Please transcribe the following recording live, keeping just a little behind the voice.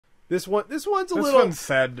This one's This one's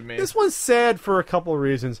sad to me. This one's sad for a couple of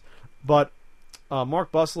reasons, but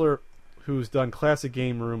Mark Bussler, who's done Classic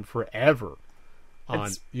Game Room forever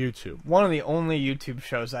on YouTube, one of the only YouTube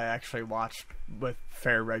shows I actually watched with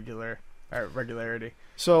fair regularity.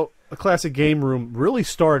 So a Classic Game Room really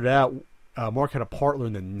started out. Mark had a partner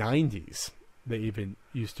in the '90s. They even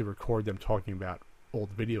used to record them talking about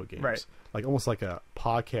old video games, right? Like almost like a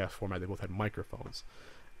podcast format. They both had microphones.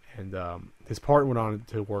 And his partner went on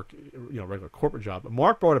to work, regular corporate job. But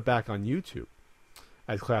Mark brought it back on YouTube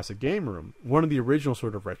as Classic Game Room, one of the original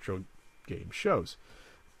sort of retro game shows.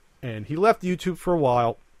 And he left YouTube for a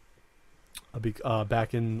while,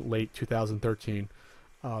 back in late 2013,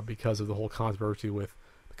 because of the whole controversy with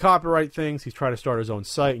the copyright things. He's trying to start his own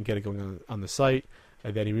site and get it going on the site.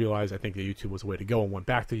 And then he realized, I think, that YouTube was the way to go and went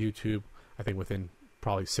back to YouTube, I think within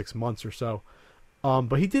probably 6 months or so.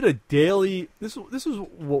 But he did a daily. This is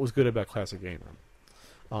what was good about Classic Game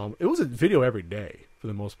Room. It was a video every day for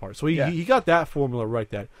the most part. So he got that formula right.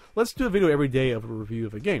 That let's do a video every day of a review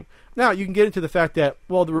of a game. Now you can get into the fact that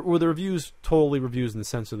were the reviews totally reviews in the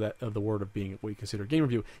sense of the word of being what you consider a game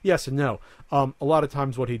review? Yes and no. A lot of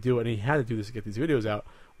times what he'd do, and he had to do this to get these videos out,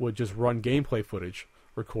 would just run gameplay footage,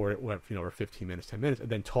 record it, over 15 minutes, 10 minutes,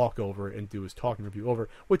 and then talk over it and do his talking review over it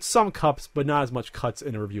with some cuts, but not as much cuts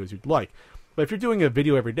in a review as you'd like. But if you're doing a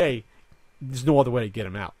video every day, there's no other way to get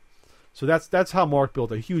them out. So that's how Mark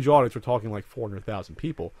built a huge audience. We're talking like 400,000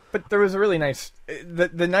 people. But there was a really nice...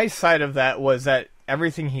 The nice side of that was that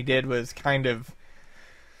everything he did was kind of...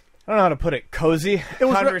 I don't know how to put it. Cozy. It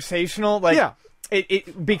was conversational.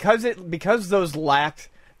 Because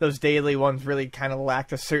those daily ones really kind of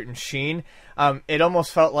lacked a certain sheen. It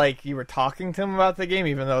almost felt like you were talking to him about the game,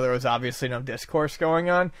 even though there was obviously no discourse going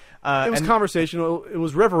on. It was conversational. It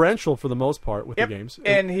was reverential for the most part with the games.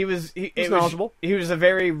 And he was knowledgeable. He was a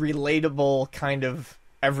very relatable kind of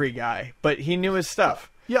every guy, but he knew his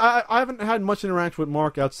stuff. Yeah, I haven't had much interaction with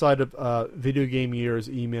Mark outside of Video Game Years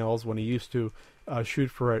emails when he used to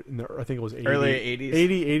shoot for it. I think it was early 80s.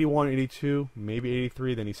 80, 81, 82, maybe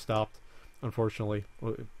 83. Then he stopped, unfortunately.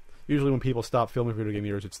 Usually when people stop filming Video Game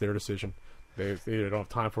Years, it's their decision. They don't have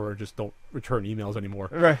time for it or just don't return emails anymore.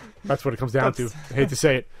 Right. That's what it comes down to. I hate to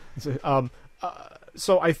say it.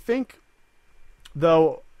 So I think,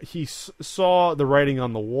 though, he saw the writing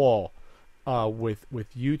on the wall with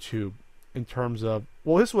YouTube in terms of...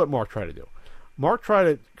 Well, this is what Mark tried to do. Mark tried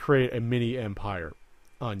to create a mini empire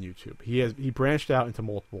on YouTube. He branched out into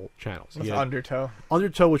multiple channels. With Undertow,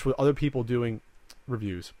 which was other people doing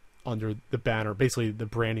reviews under the banner, basically the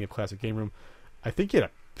branding of Classic Game Room. I think he had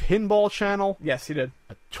a pinball channel. Yes, he did.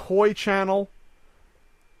 A toy channel.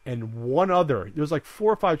 And one other. There was like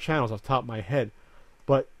 4 or 5 channels off the top of my head.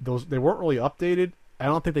 But they weren't really updated. I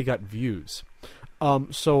don't think they got views.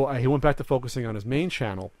 So he went back to focusing on his main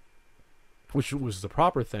channel, which was the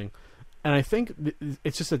proper thing. And I think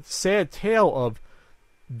it's just a sad tale of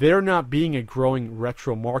there not being a growing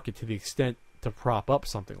retro market to the extent to prop up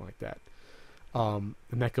something like that. And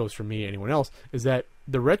that goes for me, anyone else, is that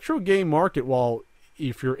the retro game market, while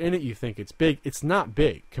if you're in it you think it's big, it's not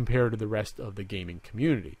big compared to the rest of the gaming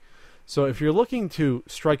community. So if you're looking to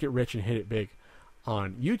strike it rich and hit it big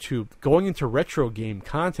on YouTube, going into retro game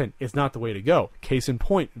content is not the way to go. Case in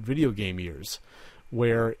point, Video Game Years,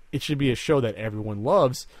 where it should be a show that everyone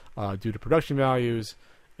loves due to production values.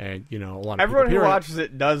 And, a lot of everyone who watches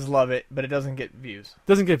it does love it, but it doesn't get views.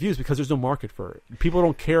 Doesn't get views because there's no market for it. People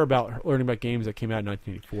don't care about learning about games that came out in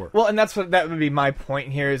 1984. Well, and that would be my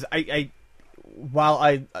point here. Is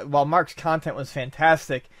while Mark's content was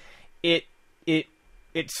fantastic, it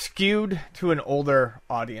skewed to an older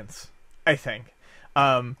audience. I think,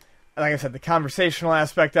 like I said, the conversational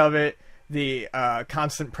aspect of it, the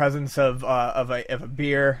constant presence of a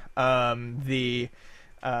beer, the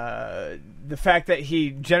fact that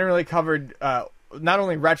he generally covered not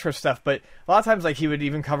only retro stuff, but a lot of times he would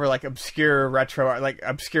even cover obscure retro,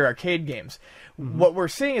 obscure arcade games. Mm-hmm. What we're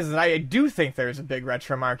seeing is that I do think there's a big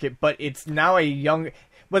retro market, but it's now a young.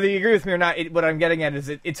 Whether you agree with me or not, what I'm getting at is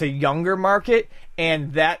it's a younger market,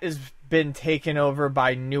 and that has been taken over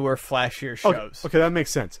by newer, flashier shows. Okay, that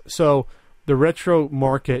makes sense. So the retro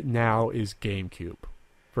market now is GameCube,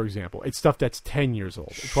 for example. It's stuff that's 10 years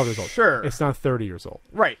old, 12 years old. Sure. It's not 30 years old.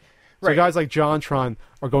 Right. So guys like JonTron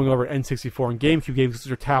are going over N64 and GameCube games because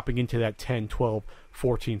they're tapping into that 10, 12,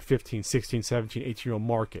 14, 15, 16, 17, 18-year-old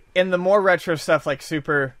market. And the more retro stuff like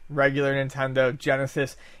Super, regular Nintendo,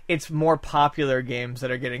 Genesis, it's more popular games that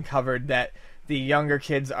are getting covered that the younger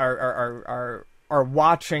kids are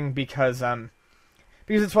watching because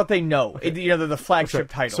it's what they know. Okay. They're the flagship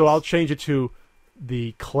titles. So I'll change it to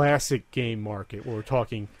the classic game market. Where we're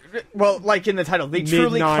talking. Well, like in the title, the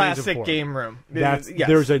truly Mid-90s and classic forward. game room. That's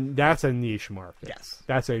Yes. that's a niche market. Yes.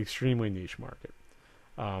 That's an extremely niche market.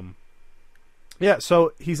 Yeah,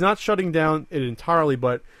 so he's not shutting down it entirely,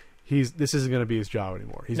 but this isn't going to be his job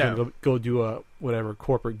anymore. He's No. going to go do a whatever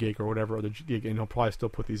corporate gig or whatever other gig, and he'll probably still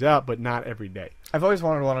put these out, but not every day. I've always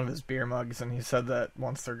wanted one of his beer mugs, and he said that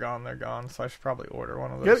once they're gone, they're gone. So I should probably order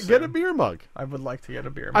one of those. Get a soon. beer mug. I would like to get a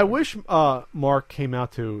beer mug. I wish Mark came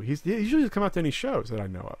out to. He usually doesn't come out to any shows that I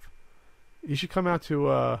know of. He should come out to.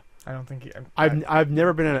 I don't think he. I've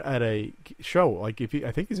never been at a show. Like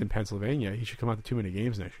I think he's in Pennsylvania. He should come out to Too Many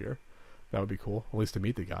Games next year. That would be cool. At least to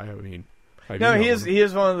meet the guy. I mean. No, he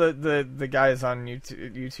is one of the guys on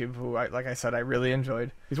YouTube who, like I said, I really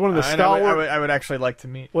enjoyed. He's one of the stalwart. I would actually like to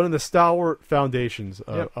meet. One of the stalwart foundations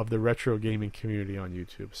of the retro gaming community on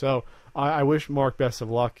YouTube. So I wish Mark best of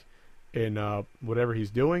luck in whatever he's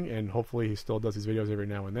doing, and hopefully he still does his videos every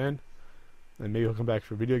now and then. And maybe he'll come back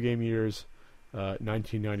for Video Game Years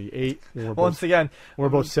 1998. Once again, we're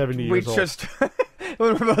both 70 years old.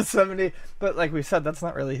 When we're both 70, but like we said, that's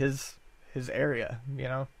not really his area, you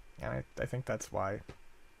know. And I think that's why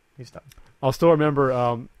he's done. I'll still remember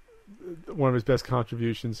one of his best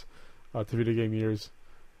contributions to Video Game Years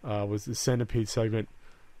was the Centipede segment.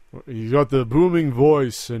 He's got the booming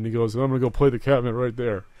voice, and he goes, "I'm gonna go play the cabinet right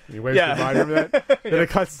there." And he waves goodbye. Remember that? Then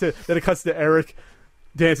it cuts to Eric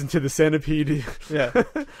dancing to the Centipede. Yeah.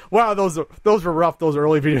 Wow, those were rough. Those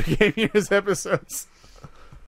early Video Game Years episodes.